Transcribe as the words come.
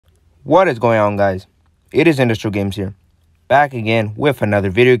What is going on, guys? It is Industrial Games here, back again with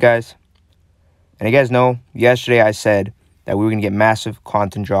another video, guys. And you guys know, yesterday I said that we were going to get massive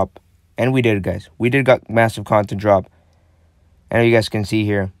content drop, and we did, guys. We did got massive content drop, and you guys can see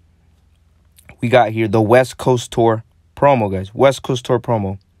here, we got here the West Coast Tour promo, guys. West Coast Tour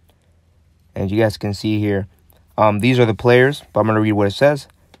promo. And you guys can see here, these are the players, but I'm going to read what it says.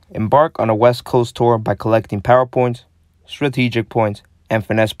 Embark on a West Coast Tour by collecting power points, strategic points, and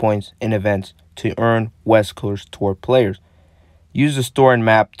finesse points in events to earn West Coast Tour players. Use the store and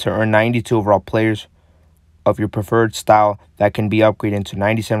map to earn 92 overall players of your preferred style that can be upgraded into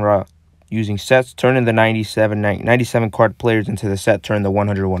 97 overall using sets. Turn in the 97 card players into the set. Turn the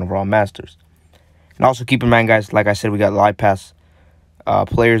 101 overall masters. And also keep in mind, guys, like I said, we got live pass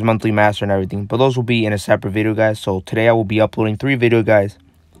players, monthly master, and everything. But those will be in a separate video, guys. So today I will be uploading 3 videos, guys.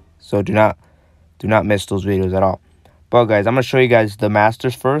 So do not miss those videos at all. But guys, I'm going to show you guys the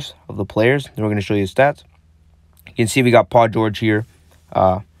masters first of the players. Then we're going to show you the stats. You can see we got Paul George here.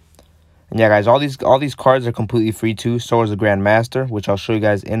 And yeah, guys, all these cards are completely free too. So is the Grandmaster, which I'll show you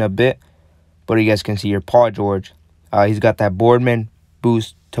guys in a bit. But you guys can see here, Paul George. He's got that Boardman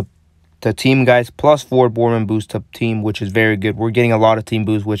boost to team, guys. +4 Boardman boost to team, which is very good. We're getting a lot of team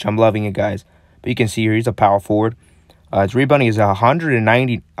boost, which I'm loving it, guys. But you can see here, he's a power forward. His rebounding is 100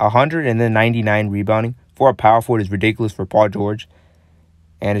 and then 99 rebounding. For a power forward is ridiculous for Paul George.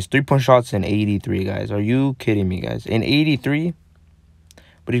 And his 3-point shots in 83, guys. Are you kidding me, guys? In 83?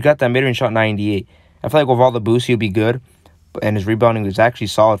 But he's got that mid-range shot 98. I feel like with all the boosts, he'll be good. And his rebounding is actually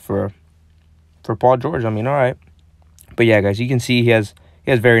solid for Paul George. I mean, all right. But yeah, guys, you can see he has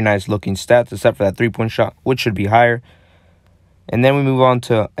very nice looking stats, except for that 3-point shot, which should be higher. And then we move on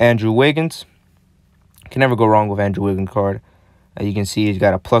to Andrew Wiggins. Can never go wrong with Andrew Wiggins card. You can see he's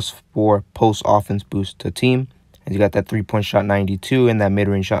got a +4 post offense boost to team. And he's got that 3-point shot 92 and that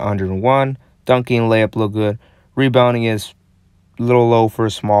mid-range shot 101. Dunking, layup look good. Rebounding is a little low for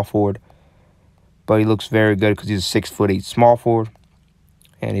a small forward. But he looks very good because he's a 6'8" small forward.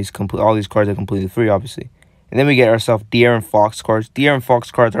 And all these cards are completely free, obviously. And then we get ourselves De'Aaron Fox cards. De'Aaron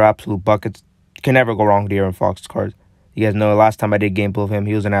Fox cards are absolute buckets. You can never go wrong with De'Aaron Fox cards. You guys know last time I did gameplay of him,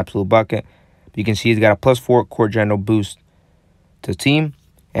 he was an absolute bucket. But you can see he's got a +4 court general boost to team,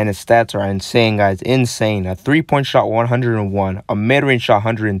 and his stats are insane, guys. Insane. A 3-point shot 101, a mid-range shot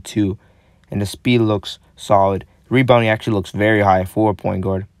 102, and the speed looks solid. Rebounding actually looks very high for a point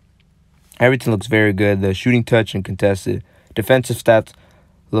guard. Everything looks very good. The shooting touch and contested. Defensive stats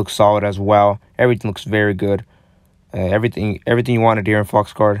look solid as well. Everything looks very good. Everything you want a De'Aaron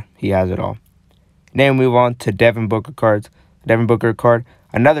Fox card, he has it all. And then we move on to Devin Booker cards. Devin Booker card.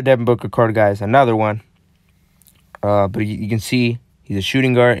 Another Devin Booker card, guys. Another one. But you can see he's a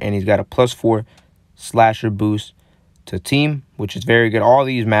shooting guard, and he's got a +4 slasher boost to team, which is very good. All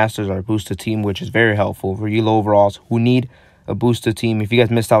these masters are boost to team, which is very helpful for you low overalls who need a boost to team. If you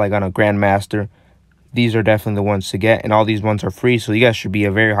guys missed out like on a Grandmaster, these are definitely the ones to get, and all these ones are free, so you guys should be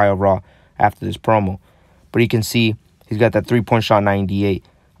a very high overall after this promo. But you can see he's got that 3-point shot 98,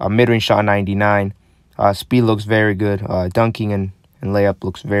 a mid-range shot 99. Speed looks very good. Dunking and layup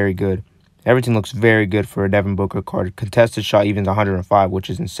looks very good. Everything looks very good for a Devin Booker card. Contested shot even 105, which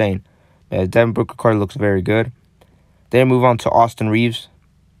is insane. Devin Booker card looks very good. Then move on to Austin Reeves.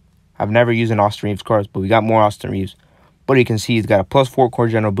 I've never used an Austin Reeves card, but we got more Austin Reeves. But you can see he's got a +4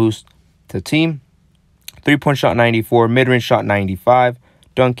 court general boost to team. 3-point shot 94, mid-range shot 95.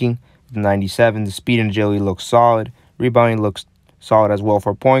 Dunking 97. The speed and agility looks solid. Rebounding looks solid as well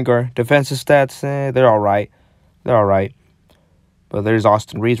for a point guard. Defensive stats, they're all right. They're all right. But there's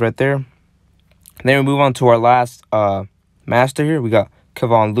Austin Reeves right there. And then we move on to our last master here. We got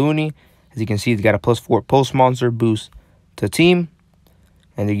Kevon Looney. As you can see, he's got a +4 post monster boost to team.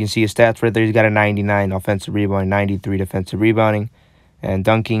 And you can see his stats right there. He's got a 99 offensive rebounding, 93 defensive rebounding. And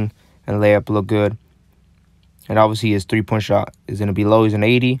dunking and layup look good. And obviously his 3-point shot is going to be low. He's an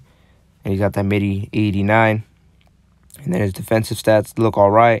 80. And he's got that midi 89. And then his defensive stats look all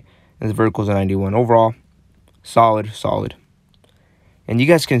right. And his vertical is a 91. Overall, solid. And you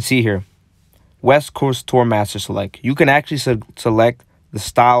guys can see here, West Coast Tour Master Select. You can actually select the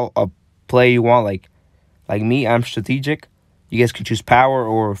style of play you want. Like me, I'm strategic. You guys can choose power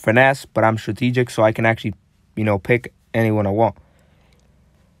or finesse, but I'm strategic, so I can actually, pick anyone I want.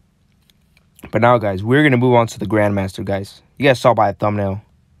 But now, guys, we're going to move on to the Grandmaster, guys. You guys saw by the thumbnail.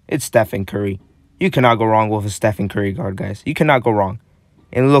 It's Stephen Curry. You cannot go wrong with a Stephen Curry card, guys. You cannot go wrong.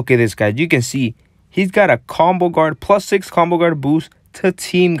 And look at this, guys. You can see he's got a combo guard, +6 combo guard boost to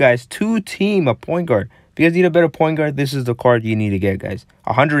team, guys. To team, a point guard. If you guys need a better point guard, this is the card you need to get, guys.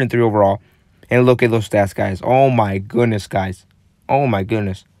 103 overall. And look at those stats, guys. Oh, my goodness, guys. Oh, my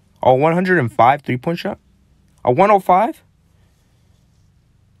goodness. Oh, 105 3-point shot. A 105.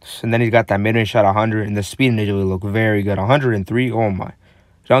 And then he's got that mid-range shot 100, and the speed initially look very good. 103. Oh my.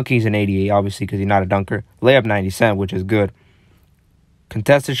 Dunking's an 88, obviously, because he's not a dunker. Layup 97, which is good.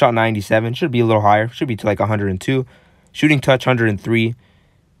 Contested shot 97. Should be a little higher. Should be to like 102. Shooting touch 103.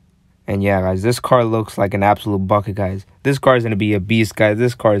 And yeah, guys, this card looks like an absolute bucket, guys. This card is going to be a beast, guys.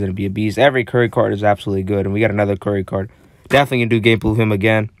 This card is going to be a beast. Every Curry card is absolutely good. And we got another Curry card. Definitely going to do gameplay with him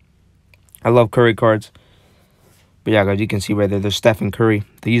again. I love Curry cards. But yeah, guys, you can see right there, there's Stephen Curry.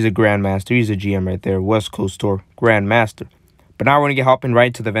 He's a Grandmaster. He's a GM right there. West Coast Store Grandmaster. But now we're going to get hopping right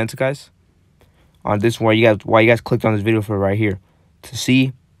into the events, guys. On this one, why you guys clicked on this video for right here. To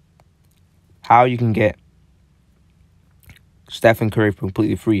see how you can get Stephen Curry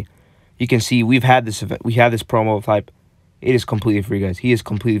completely free. You can see we've had this event. We have this promo type. It is completely free, guys. He is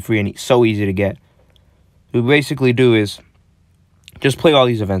completely free and he's so easy to get. What we basically do is just play all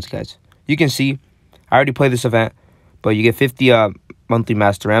these events, guys. You can see I already played this event. But you get 50 monthly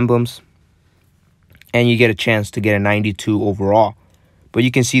master emblems. And you get a chance to get a 92 overall. But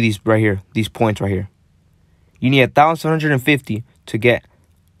you can see these right here. These points right here. You need 1,750 to get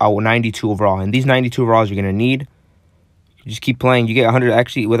a 92 overall. And these 92 overalls you're going to need. You just keep playing. You get 100.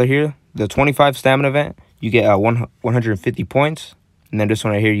 Actually, with here, the 25 stamina event, you get 150 points. And then this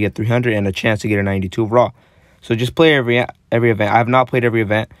one right here, you get 300 and a chance to get a 92 overall. So just play every event. I have not played every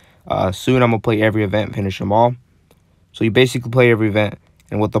event. Soon I'm going to play every event, finish them all. So you basically play every event.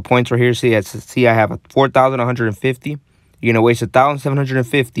 And with the points right here, see I have 4,150. You're going to waste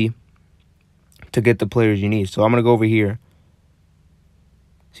 1,750 to get the players you need. So I'm going to go over here.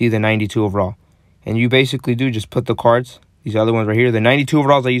 See the 92 overall. And you basically do just put the cards, these other ones right here, the 92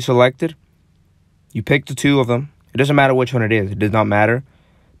 overalls that you selected. You pick the 2 of them. It doesn't matter which one it is. It does not matter.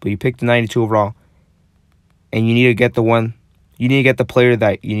 But you pick the 92 overall. And you need to get the one, you need to get the player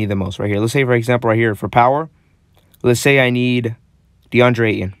that you need the most right here. Let's say, for example, right here for power. Let's say I need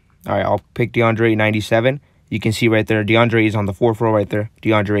DeAndre Ayton. All right, I'll pick DeAndre Ayton 97. You can see right there, DeAndre is on the 4th row right there.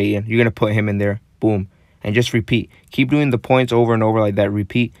 DeAndre Ayton. You're going to put him in there. Boom. And just repeat. Keep doing the points over and over like that.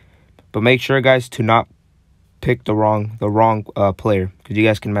 Repeat. But make sure, guys, to not pick the wrong player. Because you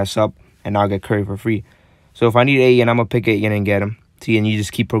guys can mess up and not get Curry for free. So if I need Ayton, I'm going to pick Ayton and get him. See, and you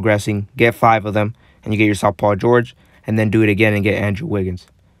just keep progressing. Get 5 of them. And you get yourself Paul George. And then do it again and get Andrew Wiggins.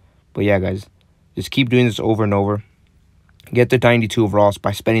 But yeah, guys. Just keep doing this over and over. Get the 92 overalls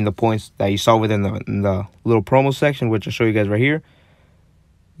by spending the points that you saw within the little promo section, which I'll show you guys right here.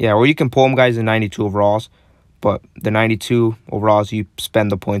 Yeah, or you can pull them, guys, in 92 overalls. But the 92 overalls, you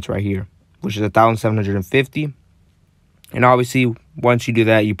spend the points right here, which is 1,750. And obviously, once you do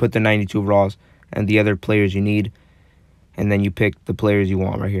that, you put the 92 overalls and the other players you need. And then you pick the players you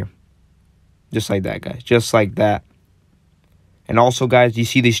want right here. Just like that, guys. Just like that. And also, guys, you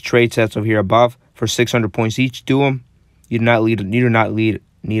see these trade sets over here above for 600 points each. Do them. You do not need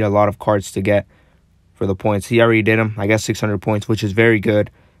a lot of cards to get for the points. He already did them. I got 600 points, which is very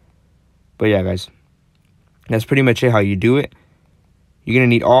good. But yeah, guys, that's pretty much it how you do it. You're going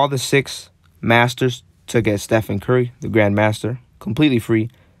to need all the 6 masters to get Stephen Curry, the Grandmaster, completely free.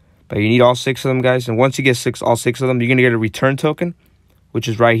 But you need all 6 of them, guys. And once you get all 6 of them, you're going to get a return token, which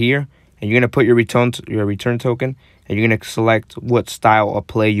is right here. And you're going to put your return token, and you're going to select what style of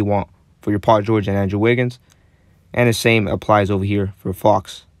play you want for your Paul George and Andrew Wiggins. And the same applies over here for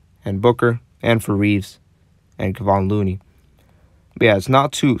Fox and Booker and for Reeves and Kevon Looney. But yeah, it's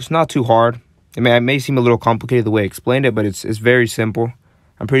not too hard. It may seem a little complicated the way I explained it, but it's very simple.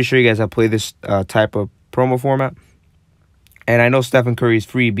 I'm pretty sure you guys have played this type of promo format. And I know Stephen Curry is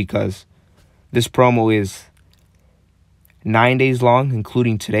free because this promo is 9 days long,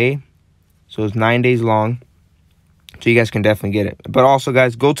 including today. So it's 9 days long. So you guys can definitely get it. But also,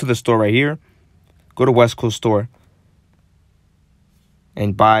 guys, go to the store right here. Go to West Coast Store.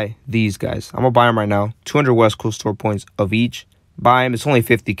 And buy these, guys. I'm going to buy them right now. 200 West Coast Store points of each. Buy them. It's only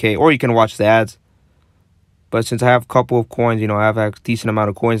 50K. Or you can watch the ads. But since I have a couple of coins, I have a decent amount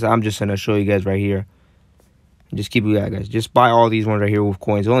of coins, I'm just going to show you guys right here. And just keep it that, guys. Just buy all these ones right here with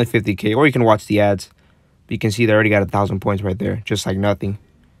coins. Only 50K. Or you can watch the ads. But you can see they already got 1,000 points right there. Just like nothing.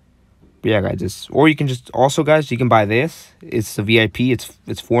 But yeah, guys. Or you can just... Also, guys, you can buy this. It's the VIP. It's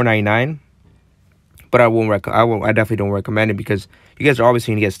 $4.99. But I definitely don't recommend it because you guys are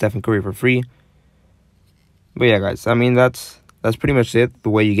obviously going to get Stephen Curry for free. But yeah, guys, I mean, that's pretty much it, the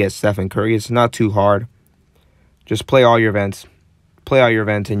way you get Stephen Curry. It's not too hard. Just play all your events. Play all your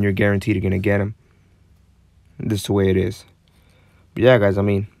events, and you're guaranteed you're going to get him. This is the way it is. But yeah, guys, I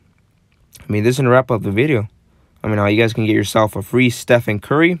mean, this is going to wrap up the video. I mean, how you guys can get yourself a free Stephen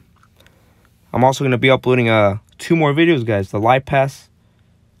Curry. I'm also going to be uploading 2 more videos, guys. The Live Pass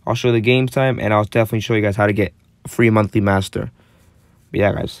I'll show the game time, and I'll definitely show you guys how to get a free monthly master. But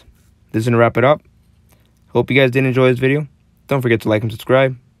yeah, guys, this is going to wrap it up. Hope you guys did enjoy this video. Don't forget to like and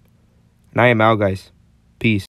subscribe. And I am out, guys. Peace.